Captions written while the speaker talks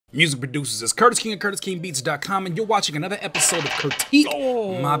Music producers is Curtis King of CurtisKingBeats.com, and you're watching another episode of Critique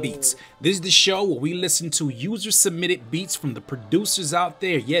My Beats. This is the show where we listen to user-submitted beats from the producers out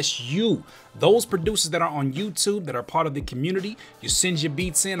there. Yes, you. Those producers that are on YouTube, that are part of the community. You send your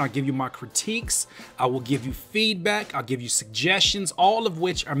beats in, I'll give you my critiques, I will give you feedback, I'll give you suggestions, all of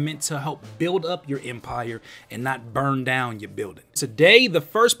which are meant to help build up your empire and not burn down your building. Today, the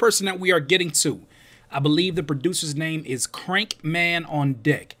first person that we are getting to, I believe the producer's name is Crankman on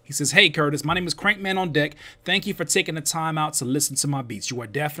Deck. He says, "Hey Curtis, my name is Crankman on Deck. Thank you for taking the time out to listen to my beats. You are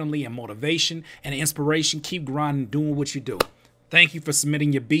definitely a motivation and an inspiration. Keep grinding, doing what you do." Thank you for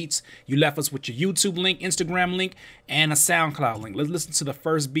submitting your beats. You left us with your YouTube link, Instagram link, and a SoundCloud link. Let's listen to the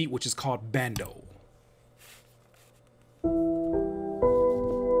first beat, which is called Bando.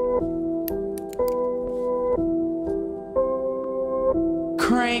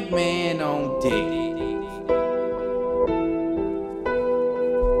 Crankman on Deck.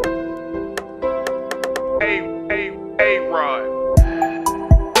 Rod.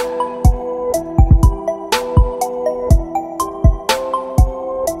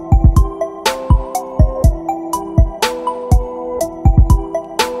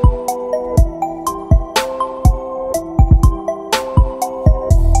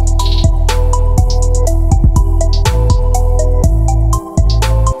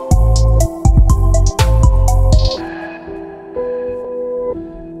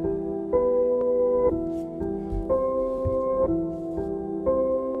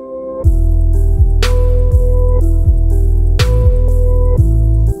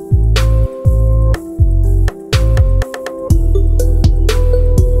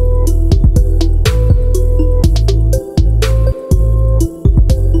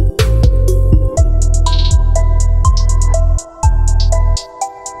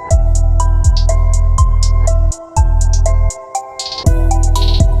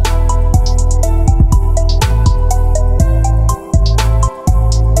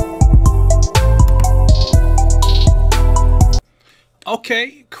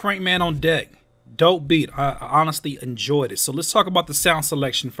 Okay, Crankman on Deck. Dope beat. I honestly enjoyed it. So let's talk about the sound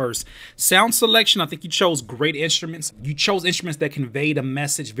selection first. Sound selection, I think you chose great instruments. You chose instruments that conveyed a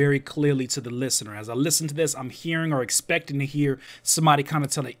message very clearly to the listener. As I listen to this, I'm hearing or expecting to hear somebody kind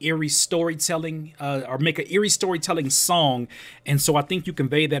of tell an eerie storytelling or make an eerie storytelling song. And so I think you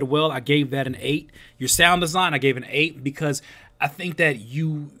conveyed that well. I gave that an 8. Your sound design, I gave an 8 because I think that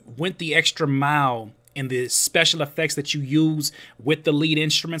you went the extra mile in the special effects that you use with the lead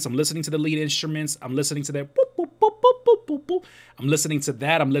instruments. I'm listening to the lead instruments. I'm listening to that. Boop, boop, boop, boop, boop, boop, boop. I'm listening to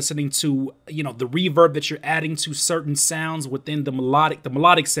that. I'm listening to, you know, the reverb that you're adding to certain sounds within the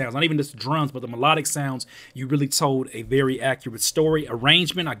melodic sounds, not even just drums, but the melodic sounds. You really told a very accurate story.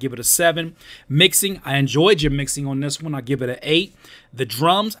 Arrangement, I give it a 7. Mixing, I enjoyed your mixing on this one. I give it an 8. The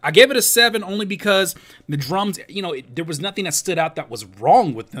drums, I gave it a 7 only because the drums, you know, there was nothing that stood out that was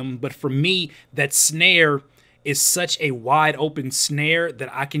wrong with them. But for me, that snare is such a wide open snare that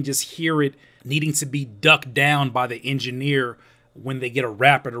I can just hear it needing to be ducked down by the engineer when they get a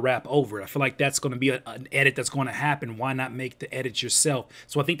rapper to rap over it. I feel like that's going to be an edit that's going to happen. Why not make the edit yourself?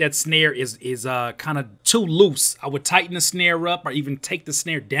 So I think that snare is kind of too loose. I would tighten the snare up or even take the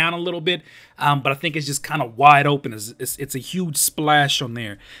snare down a little bit. But I think it's just kind of wide open. It's a huge splash on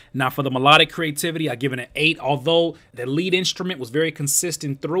there. Now for the melodic creativity, I give it an 8. Although the lead instrument was very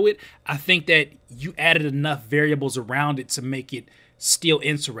consistent through it, I think that you added enough variables around it to make it still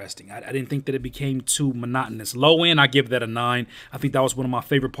interesting. I didn't think that it became too monotonous. Low end, I give that a 9. I think that was one of my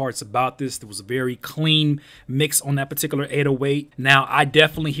favorite parts about this. There was a very clean mix on that particular 808. Now, I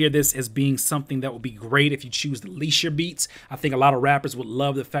definitely hear this as being something that would be great if you choose to leash your beats. I think a lot of rappers would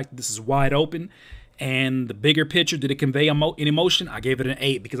love the fact that this is wide open. And the bigger picture, did it convey an emotion? I gave it an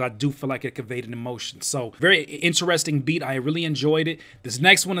 8 because I do feel like it conveyed an emotion. So very interesting beat. I really enjoyed it. This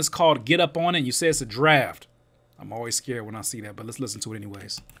next one is called Get Up On It. You say it's a draft. I'm always scared when I see that, but let's listen to it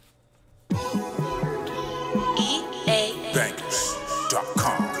anyways. Bangers.com.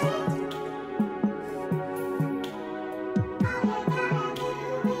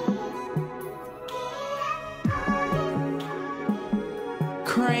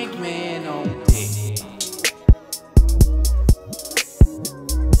 Crankman on Deck.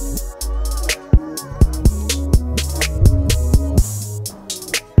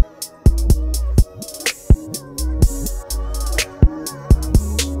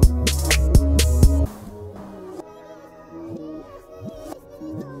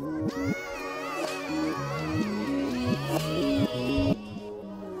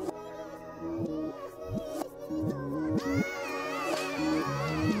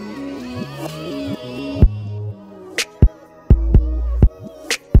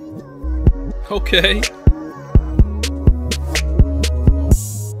 Okay.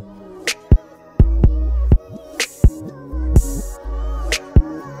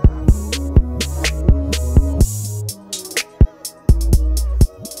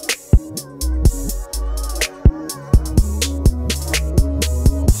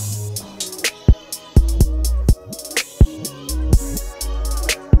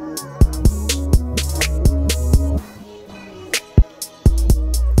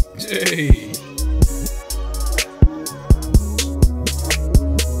 Hey.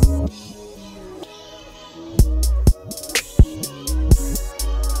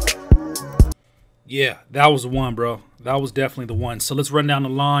 Yeah, that was the one, bro. That was definitely the one. So let's run down the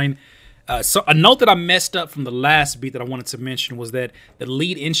line. So a note that I messed up from the last beat that I wanted to mention was that the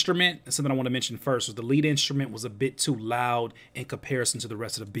lead instrument, something I want to mention first, was the lead instrument was a bit too loud in comparison to the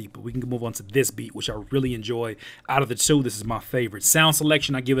rest of the beat. But we can move on to this beat, which I really enjoy. Out of the two, this is my favorite. Sound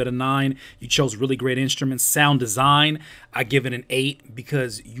selection, I give it a 9. You chose really great instruments. Sound design, I give it an 8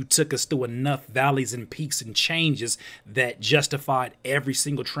 because you took us through enough valleys and peaks and changes that justified every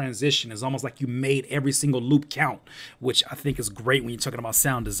single transition. It's almost like you made every single loop count, which I think is great when you're talking about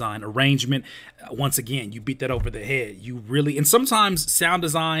sound design. Arrangement, once again, you beat that over the head. You really, and sometimes sound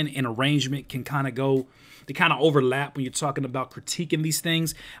design and arrangement can kind of go, they kind of overlap when you're talking about critiquing these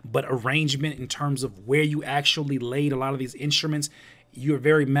things, but arrangement in terms of where you actually laid a lot of these instruments, you're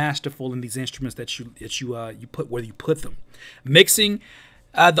very masterful in these instruments that you put where you put them. Mixing,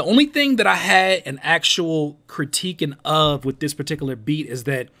 the only thing that I had an actual critiquing of with this particular beat is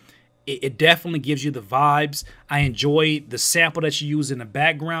that it definitely gives you the vibes. I enjoy the sample that you use in the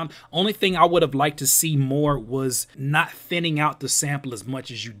background. Only thing I would have liked to see more was not thinning out the sample as much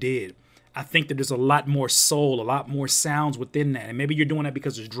as you did. I think that there's a lot more soul, a lot more sounds within that. And maybe you're doing that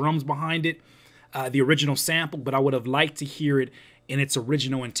because there's drums behind it, the original sample, but I would have liked to hear it in its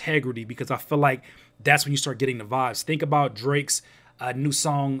original integrity because I feel like that's when you start getting the vibes. Think about Drake's new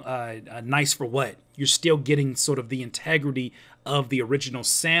song, Nice for What? You're still getting sort of the integrity of the original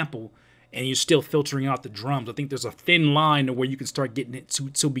sample and you're still filtering out the drums. I think there's a thin line where you can start getting it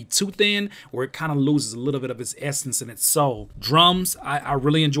to be too thin, where it kind of loses a little bit of its essence and its soul. Drums, I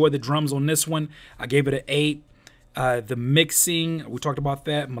really enjoyed the drums on this one. I gave it an 8. The mixing, we talked about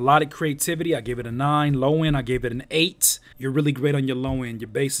that. Melodic creativity, I gave it a 9. Low end, I gave it an 8. You're really great on your low end. Your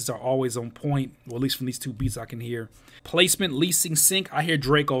basses are always on point, well, at least from these two beats I can hear. Placement, leasing, sync, I hear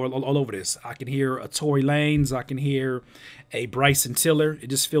Drake all over this. I can hear a Tory Lanez, I can hear a Bryson Tiller.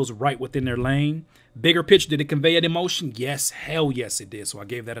 It just feels right within their lane. Bigger picture, did it convey an emotion? Yes, hell yes it did. So I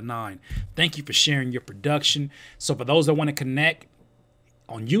gave that a 9. Thank you for sharing your production. So for those that want to connect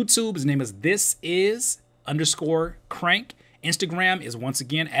on YouTube, his name is _Crank. Instagram is once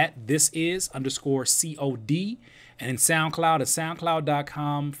again at @this_is_COD. And in SoundCloud, it's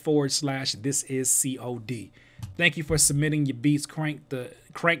soundcloud.com/thisiscod. Thank you for submitting your beats, Crank, the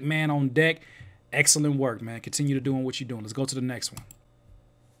Crank man on deck. Excellent work, man. Continue to doing what you're doing. Let's go to the next one.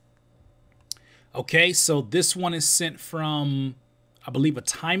 Okay, so this one is sent from, I believe, a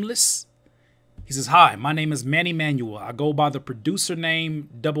Timeless. He says, hi, my name is Manny Manuel. I go by the producer name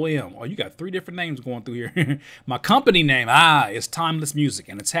Double M. Oh, you got 3 different names going through here. My company name, is Timeless Music.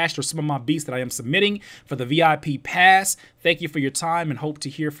 And attached are some of my beats that I am submitting for the VIP pass. Thank you for your time and hope to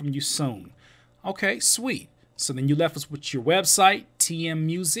hear from you soon. Okay, sweet. So then you left us with your website, TM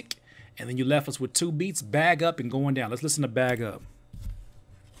Music. And then you left us with 2 beats, Bag Up and Going Down. Let's listen to Bag Up.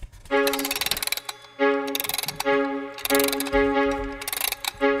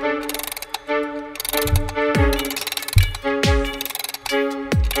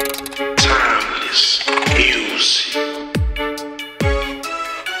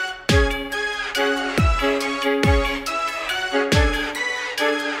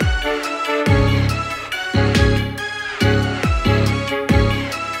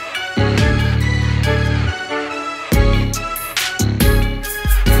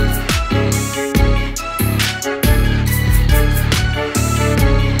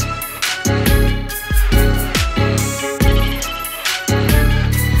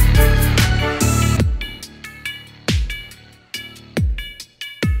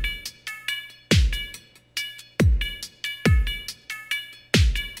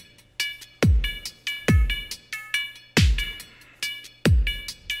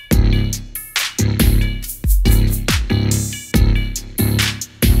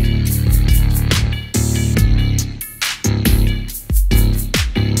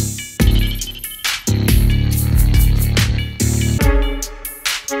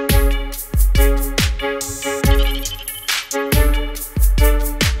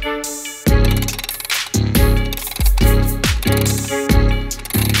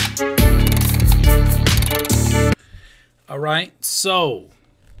 right, so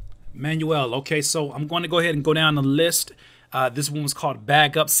Manuel. Okay, so I'm going to go ahead and go down the list. This one was called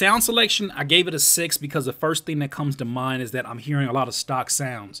Bag Up. Sound selection, I gave it a 6 because the first thing that comes to mind is that I'm hearing a lot of stock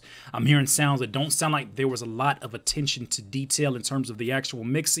sounds. I'm hearing sounds that don't sound like there was a lot of attention to detail in terms of the actual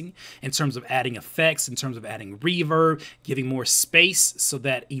mixing, in terms of adding effects, in terms of adding reverb, giving more space so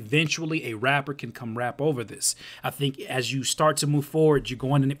that eventually a rapper can come rap over this. I think as you start to move forward, you're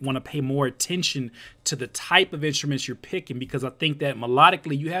going to want to pay more attention to the type of instruments you're picking, because I think that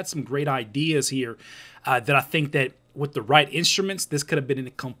melodically you had some great ideas here that I think that with the right instruments, this could have been in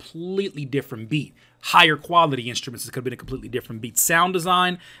a completely different beat. Higher quality instruments, this could have been a completely different beat. Sound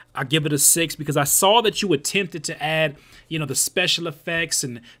design, I give it a 6 because I saw that you attempted to add, you know, the special effects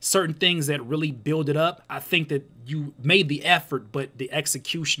and certain things that really build it up. I think that you made the effort, but the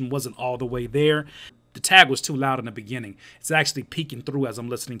execution wasn't all the way there. The tag was too loud in the beginning. It's actually peeking through as I'm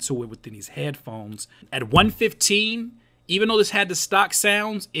listening to it within these headphones. At 115, even though this had the stock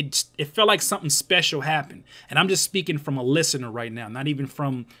sounds, it felt like something special happened. And I'm just speaking from a listener right now, not even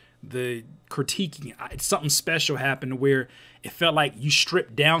from the critiquing. Something special happened where it felt like you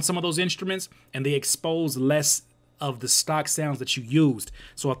stripped down some of those instruments and they exposed less of the stock sounds that you used.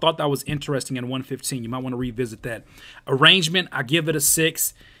 So I thought that was interesting at 115. You might want to revisit that. Arrangement, I give it a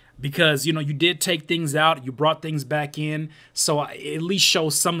 6. Because, you know, you did take things out, you brought things back in, so I at least show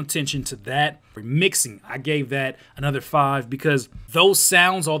some attention to that. For mixing, I gave that another 5 because those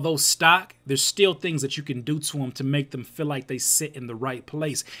sounds, although stock, there's still things that you can do to them to make them feel like they sit in the right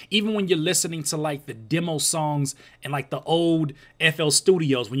place. Even when you're listening to like the demo songs and like the old FL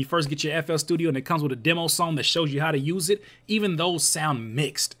Studios, when you first get your FL Studio and it comes with a demo song that shows you how to use it, even those sound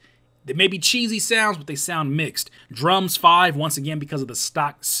mixed. They may be cheesy sounds, but they sound mixed. Drums, 5, once again, because of the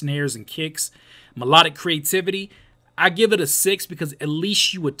stock snares and kicks. Melodic creativity, I give it a 6 because at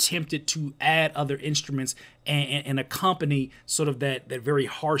least you attempted to add other instruments and accompany sort of that very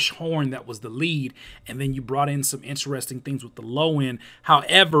harsh horn that was the lead. And then you brought in some interesting things with the low end.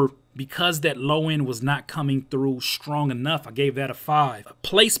 However, because that low end was not coming through strong enough, I gave that a 5.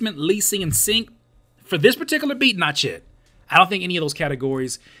 Placement, leasing, and sync, for this particular beat, not yet. I don't think any of those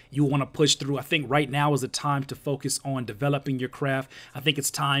categories you want to push through. I think right now is the time to focus on developing your craft. I think it's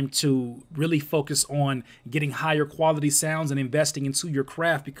time to really focus on getting higher quality sounds and investing into your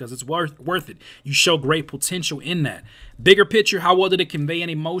craft because it's worth it. You show great potential in that. Bigger picture, how well did it convey an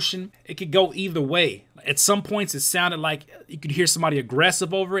emotion? It could go either way. At some points, it sounded like you could hear somebody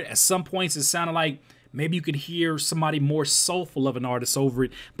aggressive over it. At some points, it sounded like maybe you could hear somebody more soulful of an artist over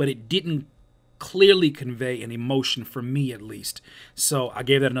it, but it didn't clearly convey an emotion for me, at least. So I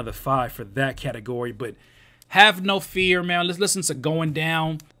gave that another 5 for that category. But have no fear, man. Let's listen to Going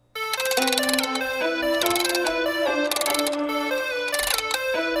Down.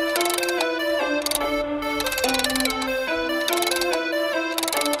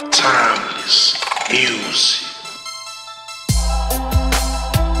 Timeless music.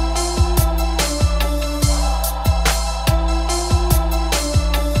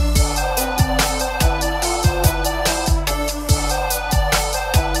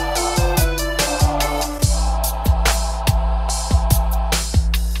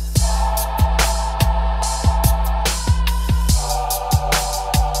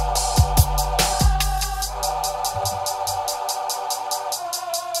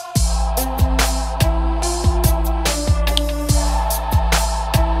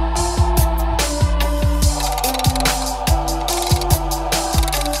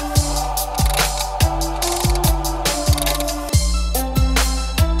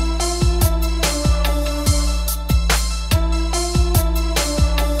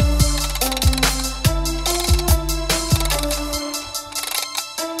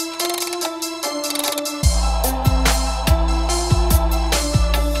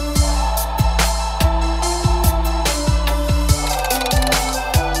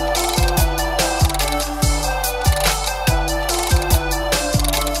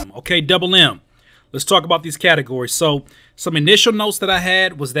 Okay, Double M. Let's talk about these categories. So some initial notes that I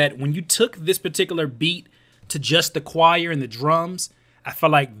had was that when you took this particular beat to just the choir and the drums, I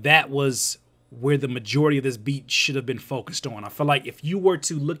felt like that was where the majority of this beat should have been focused on. I feel like if you were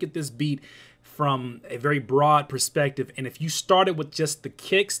to look at this beat from a very broad perspective, and if you started with just the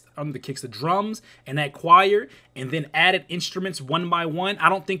kicks, the drums, and that choir, and then added instruments one by one, I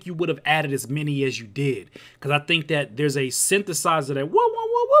don't think you would have added as many as you did. Because I think that there's a synthesizer that whoa, whoa,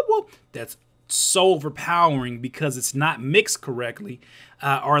 whoa, whoa, whoa, that's so overpowering because it's not mixed correctly,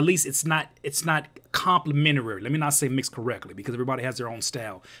 or at least it's not complementary. Let me not say mixed correctly because everybody has their own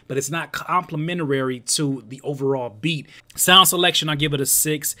style, but it's not complementary to the overall beat. Sound selection, I give it a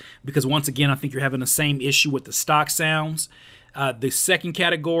 6 because once again, I think you're having the same issue with the stock sounds. The second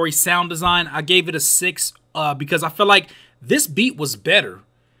category, sound design, I gave it a 6 because I feel like this beat was better.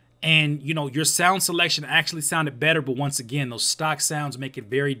 And, you know, your sound selection actually sounded better. But once again, those stock sounds make it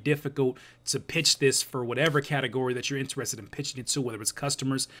very difficult to pitch this for whatever category that you're interested in pitching it to, whether it's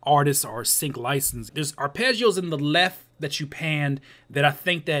customers, artists, or sync license. There's arpeggios in the left that you panned that I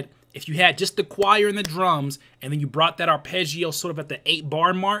think that if you had just the choir and the drums, and then you brought that arpeggio sort of at the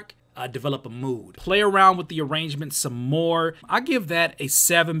 8-bar mark, develop a mood. Play around with the arrangement some more. I give that a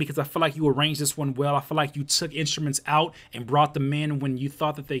 7 because I feel like you arranged this one well. I feel like you took instruments out and brought them in when you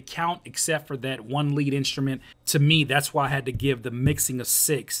thought that they count, except for that one lead instrument. To me, that's why I had to give the mixing a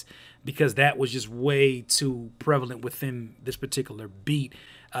 6 because that was just way too prevalent within this particular beat.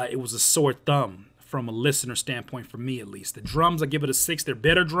 It was a sore thumb from a listener standpoint, for me at least. The drums, I give it a 6. They're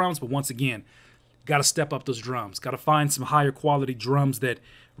better drums, but once again, got to step up those drums. Got to find some higher quality drums that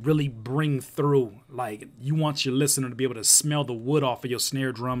really bring through. Like, you want your listener to be able to smell the wood off of your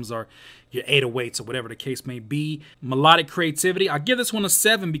snare drums or your 808s or whatever the case may be. Melodic creativity, I give this one a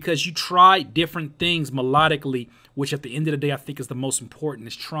 7 because you try different things melodically, which at the end of the day I think is the most important,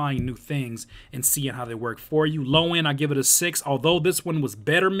 is trying new things and seeing how they work for you. Low end, I give it a 6. Although this one was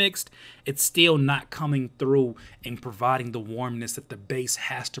better mixed, it's still not coming through and providing the warmness that the bass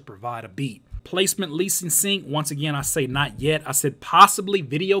has to provide a beat. Placement, leasing, sync, once again, I say not yet. I said possibly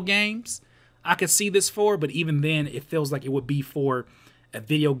video games I could see this for, but even then, it feels like it would be for a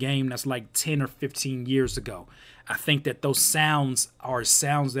video game that's like 10 or 15 years ago. I think that those sounds are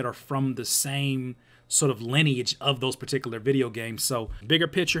sounds that are from the same sort of lineage of those particular video games. So, bigger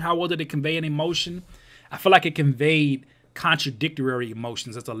picture, how well did it convey an emotion? I feel like it conveyed contradictory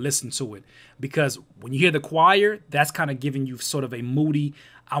emotions as I listen to it, because when you hear the choir, that's kind of giving you sort of a moody,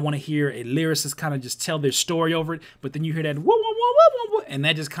 I want to hear a lyricist kind of just tell their story over it, but then you hear that whoa, whoa, whoa, whoa, whoa, and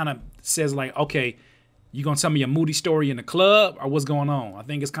that just kind of says like, okay, you gonna tell me a moody story in the club or what's going on? I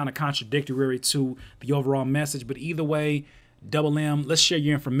think it's kind of contradictory to the overall message, but either way, Double M, let's share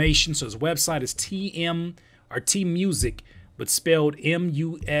your information. So his website is TM or T Music, but spelled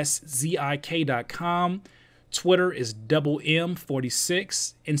MUSZIK.com. Twitter is Double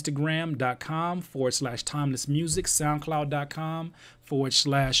M46, Instagram.com/timeless music,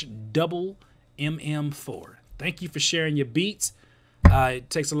 SoundCloud.com/double MM4. Thank you for sharing your beats. It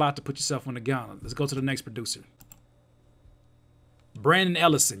takes a lot to put yourself on the gauntlet. Let's go to the next producer. Brandon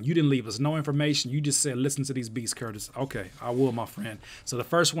Ellison, you didn't leave us no information. You just said, listen to these beats, Curtis. Okay, I will, my friend. So the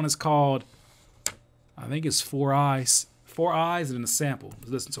first one is called, I think it's Four Eyes. Four Eyes and then a sample.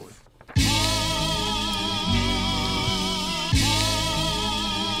 Let's listen to it.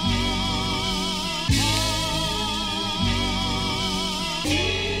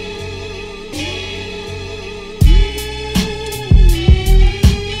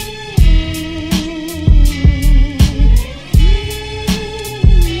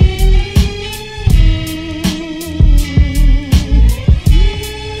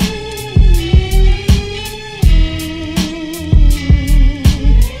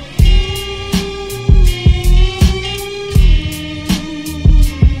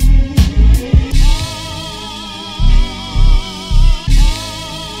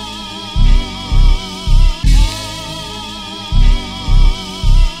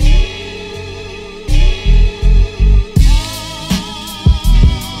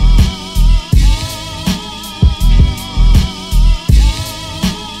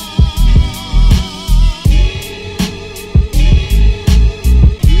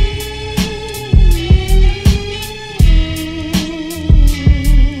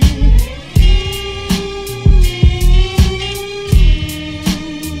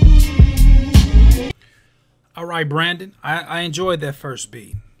 All right, Brandon, I enjoyed that first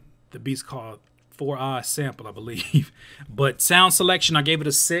beat. The beat's called Four Eyes Sample, I believe. But sound selection, I gave it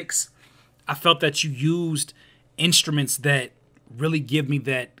a 6. I felt that you used instruments that really give me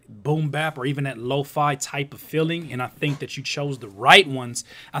that boom bap or even that lo-fi type of feeling, and I think that you chose the right ones.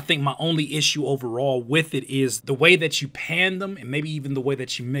 I think my only issue overall with it is the way that you panned them and maybe even the way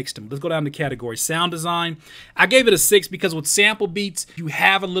that you mixed them. Let's go down to category. Sound design, I gave it a 6 because with sample beats, you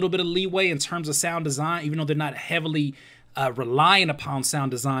have a little bit of leeway in terms of sound design, even though they're not heavily relying upon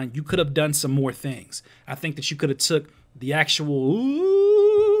sound design. You could have done some more things. I think that you could have took the actual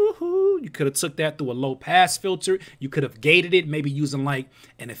you could have took that through a low pass filter. You could have gated it, maybe using like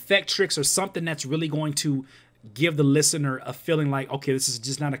an effect tricks or something that's really going to give the listener a feeling like, okay, this is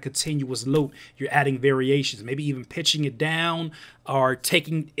just not a continuous loop. You're adding variations, maybe even pitching it down or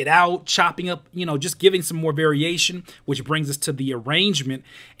taking it out, chopping up, you know, just giving some more variation, which brings us to the arrangement.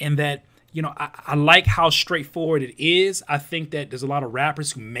 And that, you know, I like how straightforward it is. I think that there's a lot of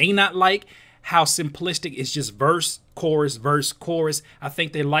rappers who may not like how simplistic it's just verse, chorus, verse, chorus. I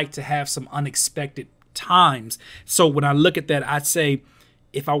think they like to have some unexpected times. So when I look at that, I'd say,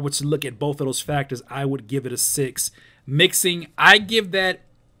 if I were to look at both of those factors, I would give it a 6. Mixing, I give that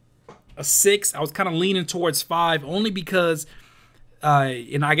a 6. I was kind of leaning towards 5 only because,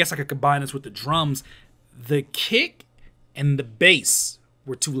 and I guess I could combine this with the drums. The kick and the bass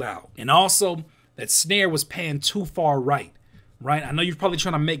were too loud. And also, that snare was panned too far right. I know you're probably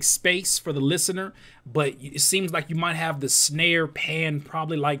trying to make space for the listener, but it seems like you might have the snare panned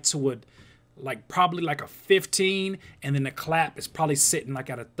probably like to a probably like a 15, and then the clap is probably sitting like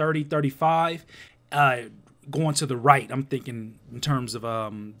at a 30, 35, going to the right. I'm thinking in terms of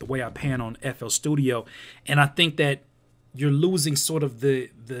the way I pan on FL Studio, and I think that you're losing sort of the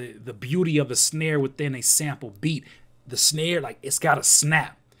beauty of the snare within a sample beat. The snare, like, it's got to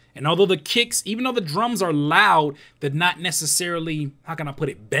snap. And although the kicks, even though the drums are loud, they're not necessarily, how can I put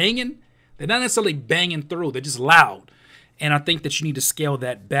it, banging? They're not necessarily banging through. They're just loud. And I think that you need to scale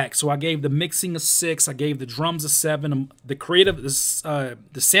that back. So I gave the mixing a 6. I gave the drums a 7. The creative, the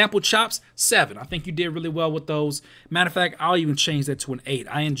sample chops, 7. I think you did really well with those. Matter of fact, I'll even change that to an 8.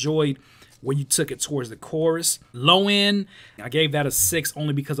 I enjoyed where you took it towards the chorus. Low end, I gave that a 6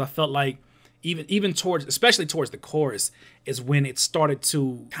 only because I felt like even towards, especially towards the chorus, is when it started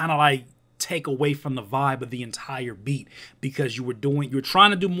to kind of like take away from the vibe of the entire beat, because you're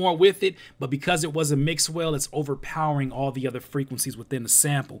trying to do more with it, but because it wasn't mixed well, it's overpowering all the other frequencies within the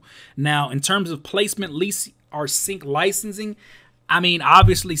sample. Now, in terms of placement, or sync licensing, I mean,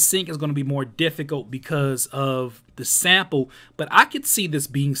 obviously sync is going to be more difficult because of the sample, but I could see this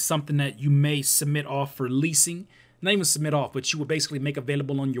being something that you may submit off for leasing. Not even submit off, but you would basically make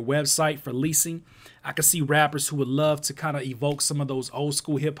available on your website for leasing. I could see rappers who would love to kind of evoke some of those old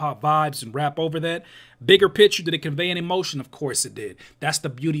school hip hop vibes and rap over that. Bigger picture, did it convey an emotion? Of course it did. That's the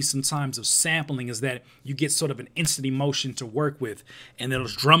beauty sometimes of sampling, is that you get sort of an instant emotion to work with. And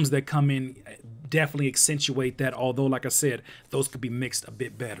those drums that come in definitely accentuate that, although, like I said, those could be mixed a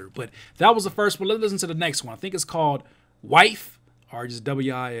bit better. But that was the first one. Let's listen to the next one. I think it's called Wife, or just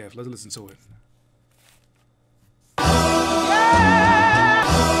W-I-F. Let's listen to it.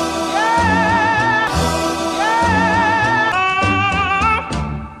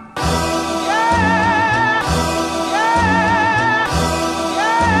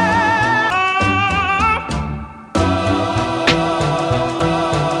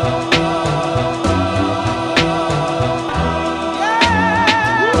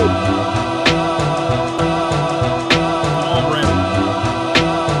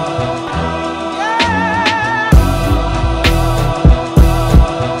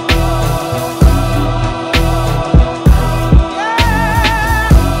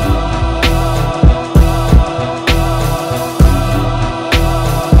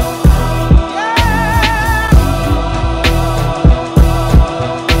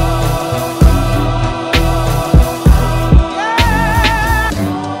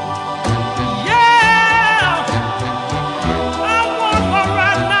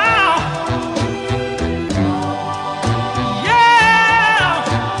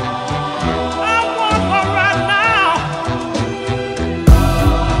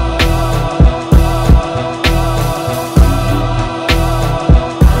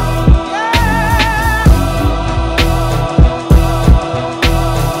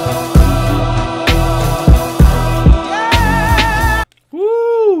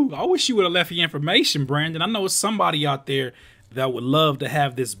 You would have left your information, Brandon. I know somebody out there that would love to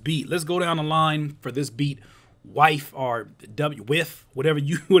have this beat. Let's go down the line for this beat. Wife, or with whatever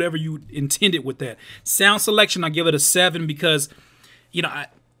you intended with that sound selection. I give it a 7 because, you know,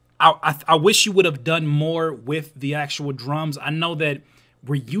 I wish you would have done more with the actual drums. I know that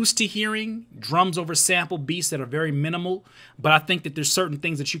we're used to hearing drums over sample beats that are very minimal, but I think that there's certain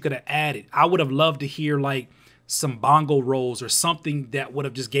things that you could have added. I would have loved to hear like some bongo rolls or something that would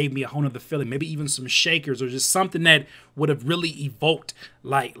have just gave me a whole nother feeling. Maybe even some shakers, or just something that would have really evoked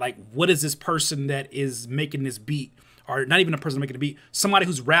like what is this person that is making this beat, or not even a person making the beat, somebody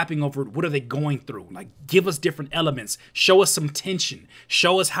who's rapping over it. What are they going through? Like, give us different elements, show us some tension,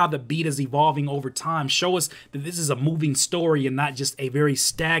 show us how the beat is evolving over time, show us that this is a moving story and not just a very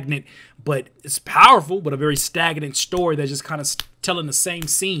stagnant, but it's powerful, but a very stagnant story that's just kind of telling the same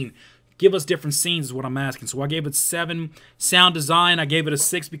scene give us different scenes is what I'm asking. So I gave it 7. Sound design, I gave it a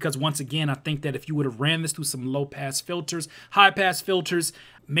 6 because once again, I think that if you would have ran this through some low pass filters, high pass filters,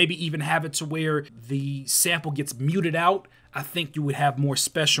 maybe even have it to where the sample gets muted out, I think you would have more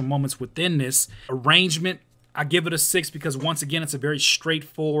special moments within this. Arrangement, I give it a 6 because once again, it's a very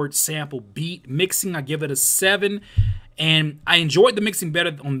straightforward sample beat. Mixing, I give it a 7. And I enjoyed the mixing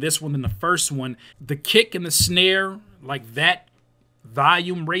better on this one than the first one. The kick and the snare, like that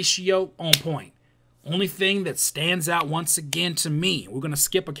volume ratio, on point. Only thing that stands out once again to me, we're going to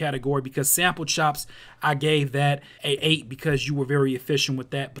skip a category because sample chops, I gave that a 8 because you were very efficient with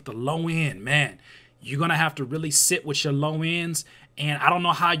that. But the low end, man, you're going to have to really sit with your low ends. And I don't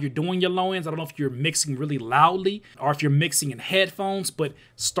know how you're doing your low ends. I don't know if you're mixing really loudly or if you're mixing in headphones, but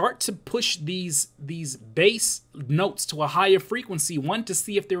start to push these bass notes to a higher frequency. One, to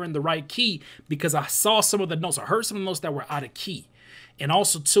see if they're in the right key, because I saw some of the notes, I heard some of the notes that were out of key. And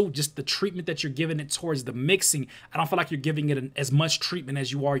also, too, just the treatment that you're giving it towards the mixing. I don't feel like you're giving it as much treatment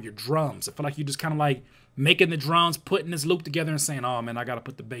as you are your drums. I feel like you're just kind of like making the drums, putting this loop together and saying, oh, man, I got to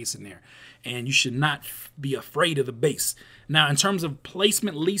put the bass in there. And you should not be afraid of the bass. Now, in terms of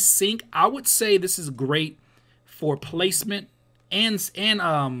placement, least sync, I would say this is great for placement and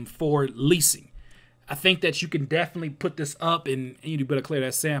for leasing. I think that you can definitely put this up, and you better clear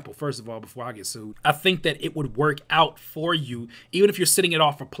that sample, first of all, before I get sued. I think that it would work out for you, even if you're sitting it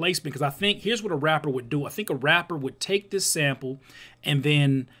off for placement, because I think here's what a rapper would do. I think a rapper would take this sample and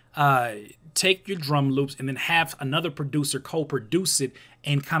then take your drum loops and then have another producer co-produce it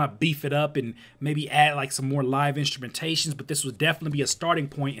and kind of beef it up and maybe add like some more live instrumentations. But this would definitely be a starting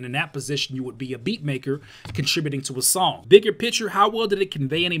point, and in that position you would be a beat maker contributing to a song. Bigger picture, how well did it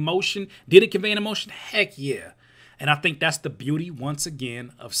convey an emotion? Did it convey an emotion? Heck yeah. And I think that's the beauty, once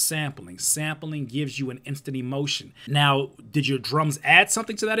again, of sampling. Sampling gives you an instant emotion. Now, did your drums add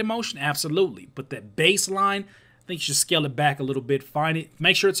something to that emotion? Absolutely. But that bass line, I think you should scale it back a little bit. Find it,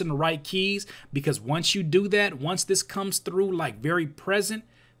 make sure it's in the right keys, because once you do that, once this comes through like very present,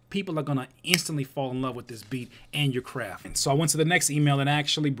 people are gonna instantly fall in love with this beat and your craft. And so I went to the next email, and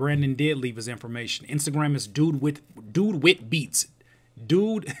actually Brandon did leave his information. Instagram is dude with beats,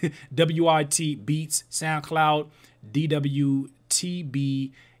 dude WIT beats. SoundCloud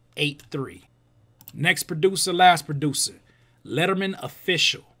DWTB83. Next producer, last producer, Letterman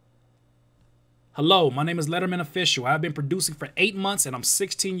Official. Hello, my name is Letterman Official. I've been producing for 8 months and I'm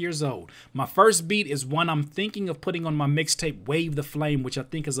 16 years old. My first beat is one I'm thinking of putting on my mixtape, Wave the Flame, which I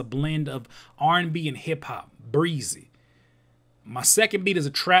think is a blend of R&B and hip hop, breezy. My second beat is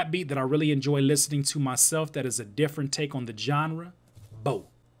a trap beat that I really enjoy listening to myself, that is a different take on the genre, Bo.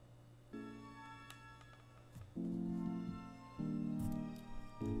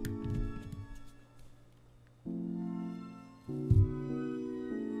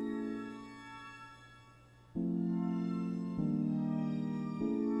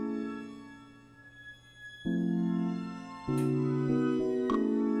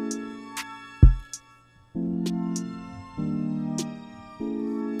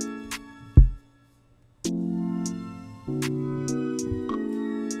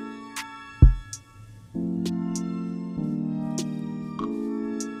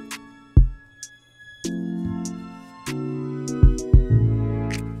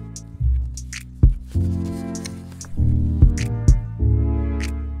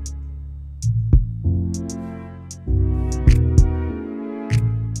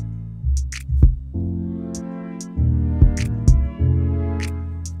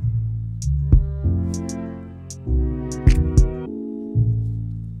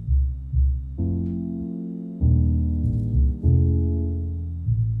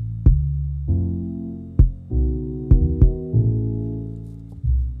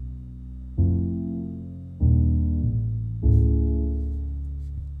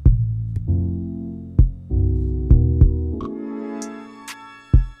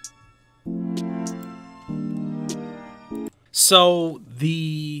 So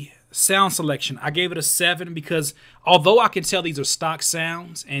the sound selection, I gave it a 7 because although I can tell these are stock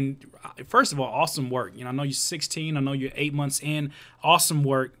sounds, and first of all, awesome work. You know, I know you're 16, I know you're 8 months in, awesome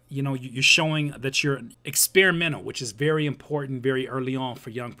work. You know, you're showing that you're experimental, which is very important very early on for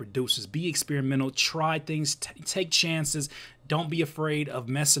young producers. Be experimental, try things, take chances. Don't be afraid of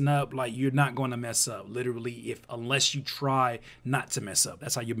messing up. Like, you're not going to mess up, literally, unless you try not to mess up.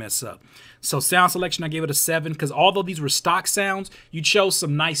 That's how you mess up. So sound selection, I gave it a 7 because although these were stock sounds, you chose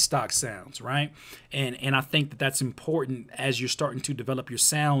some nice stock sounds, right? And I think that that's important as you're starting to develop your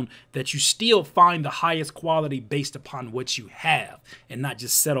sound, that you still find the highest quality based upon what you have and not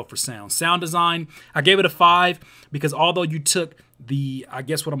just settle for sound. Sound design, I gave it a 5 because although you took I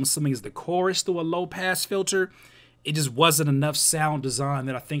guess what I'm assuming is the chorus through a low pass filter. It just wasn't enough sound design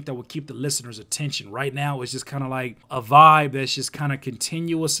that I think that would keep the listener's attention. Right now, it's just kind of like a vibe that's just kind of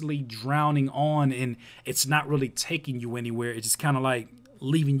continuously drowning on, and it's not really taking you anywhere. It's just kind of like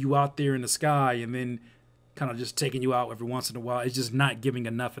leaving you out there in the sky and then kind of just taking you out every once in a while. It's just not giving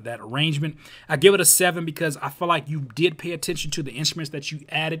enough of that arrangement. I give it a 7 because I feel like you did pay attention to the instruments that you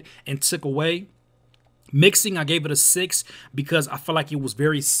added and took away. Mixing, I gave it a 6 because I feel like it was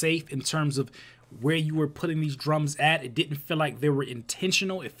very safe in terms of where you were putting these drums at. It didn't feel like they were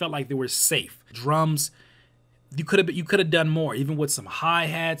intentional. It felt like they were safe. Drums, you could have done more, even with some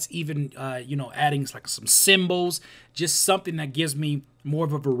hi-hats, even you know, adding like some cymbals, just something that gives me more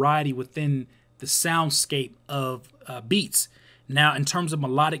of a variety within the soundscape of beats. Now, in terms of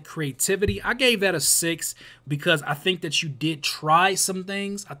melodic creativity, I gave that a 6 because I think that you did try some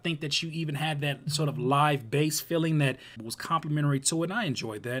things. I think that you even had that sort of live bass feeling that was complementary to it, and I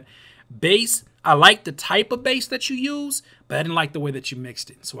enjoyed that. Bass, I like the type of bass that you use, but I didn't like the way that you mixed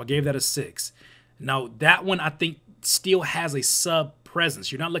it, so I gave that a 6. Now, that one I think still has a sub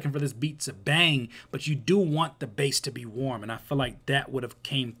presence. You're not looking for this beat to bang, but you do want the bass to be warm, and I feel like that would have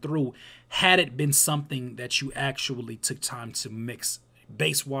came through had it been something that you actually took time to mix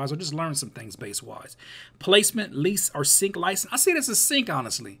bass-wise or just learn some things bass-wise. Placement, lease, or sync license. I see this as sync,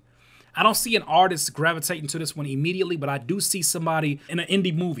 honestly. I don't see an artist gravitating to this one immediately, but I do see somebody in an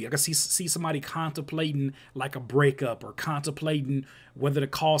indie movie. I can see somebody contemplating like a breakup or contemplating whether to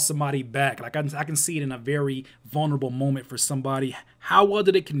call somebody back. Like I can see it in a very vulnerable moment for somebody. How well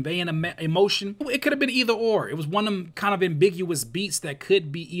did it convey an emotion? It could have been either or. It was one of them kind of ambiguous beats that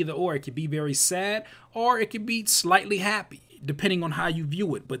could be either or. It could be very sad or it could be slightly happy, depending on how you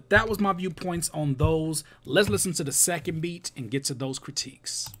view it. But that was my viewpoints on those. Let's listen to the second beat and get to those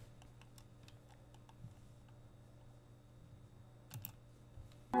critiques.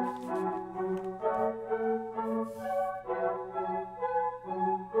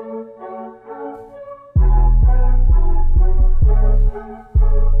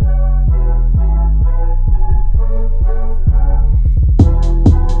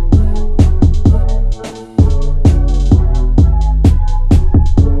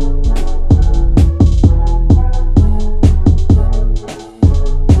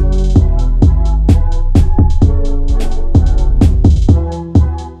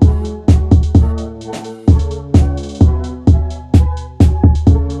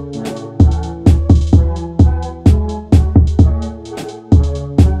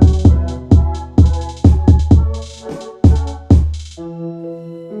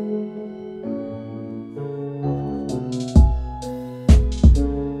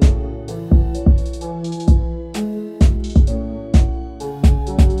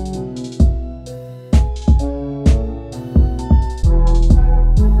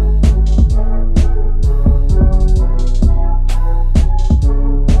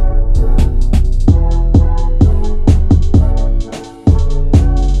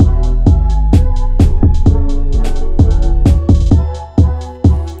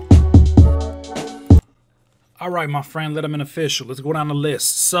 All right, my friend, let them in official. Let's go down the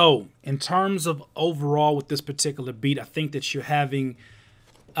list. So, in terms of overall with this particular beat, I think that you're having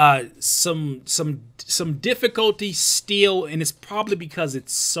some difficulty still, and it's probably because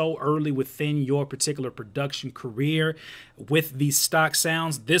it's so early within your particular production career with these stock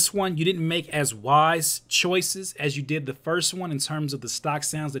sounds. This one, you didn't make as wise choices as you did the first one in terms of the stock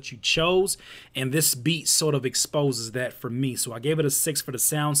sounds that you chose, and this beat sort of exposes that for me. So I gave it a 6 for the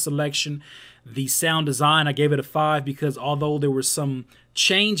sound selection. The sound design, I gave it a 5 because although there were some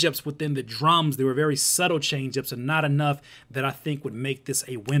change-ups within the drums, they were very subtle change-ups and not enough that I think would make this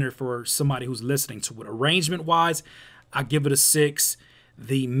a winner for somebody who's listening to it. Arrangement-wise, I give it a 6.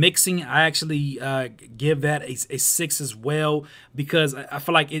 The mixing, I actually give that a 6 as well because I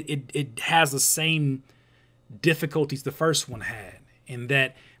feel like it has the same difficulties the first one had, in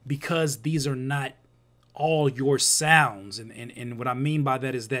that because these are not all your sounds, and what I mean by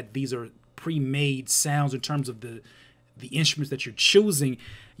that is that these are pre-made sounds in terms of the instruments that you're choosing,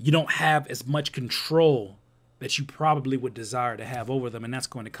 you don't have as much control that you probably would desire to have over them, and that's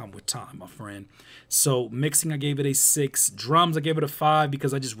going to come with time, my friend. So mixing, I gave it a 6. Drums, I gave it a 5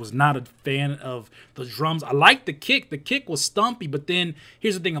 because I just was not a fan of the drums. I liked the kick. The kick was stumpy, but then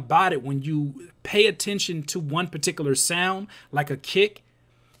here's the thing about it. When you pay attention to one particular sound, like a kick,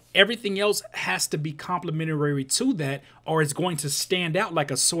 everything else has to be complementary to that, or it's going to stand out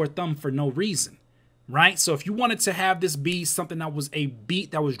like a sore thumb for no reason, right? So if you wanted to have this be something that was a beat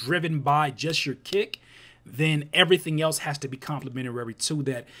that was driven by just your kick, then everything else has to be complementary to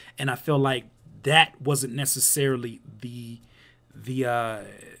that. And I feel like that wasn't necessarily the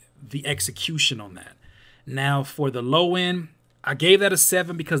execution on that. Now for the low end, I gave that a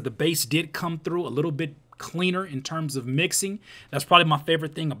 7 because the bass did come through a little bit cleaner in terms of mixing. That's probably my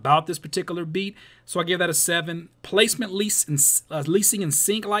favorite thing about this particular beat. So I gave that a 7. Placement, leasing and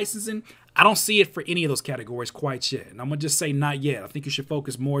sync licensing, I don't see it for any of those categories quite yet. And I'm gonna just say not yet. I think you should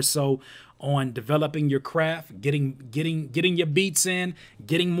focus more so on developing your craft, getting your beats in,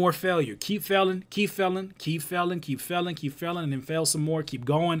 getting more failure. Keep failing, keep failing, keep failing, keep failing, keep failing, and then fail some more. Keep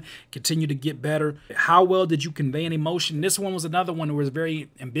going, continue to get better. How well did you convey an emotion? This one was another one that was very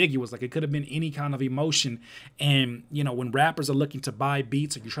ambiguous. Like it could have been any kind of emotion. And you know, when rappers are looking to buy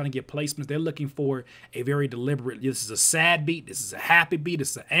beats or you're trying to get placements, they're looking for a very deliberate, this is a sad beat, this is a happy beat,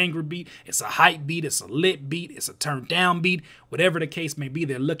 it's an angry beat, it's a hype beat, it's a lit beat, it's a turned down beat, whatever the case may be,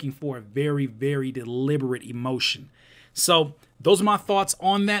 they're looking for a very, very deliberate emotion. So those are my thoughts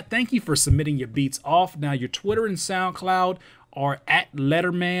on that. Thank you for submitting your beats off. Now your Twitter and SoundCloud are at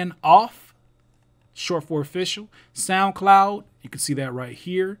Letterman Off, short for official. SoundCloud, you can see that right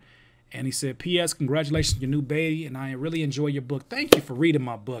here. And he said, P.S. Congratulations on your new baby, and I really enjoy your book. Thank you for reading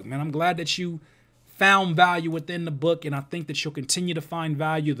my book, man. I'm glad that you found value within the book, and I think that you'll continue to find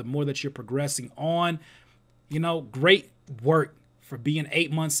value the more that you're progressing on. You know, great work for being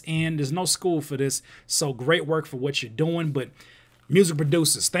 8 months in. There's no school for this, so great work for what you're doing. But music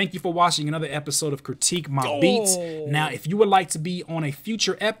producers, thank you for watching another episode of Critique My Beats. Now, if you would like to be on a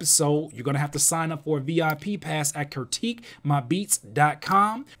future episode, you're going to have to sign up for a VIP pass at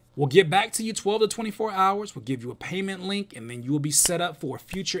CURTIQUEMyBeats.com. We'll get back to you 12 to 24 hours. We'll give you a payment link, and then you will be set up for a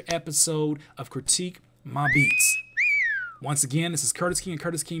future episode of Critique My Beats. Once again, this is Curtis King at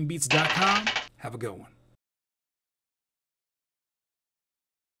CurtisKingBeats.com. Have a good one.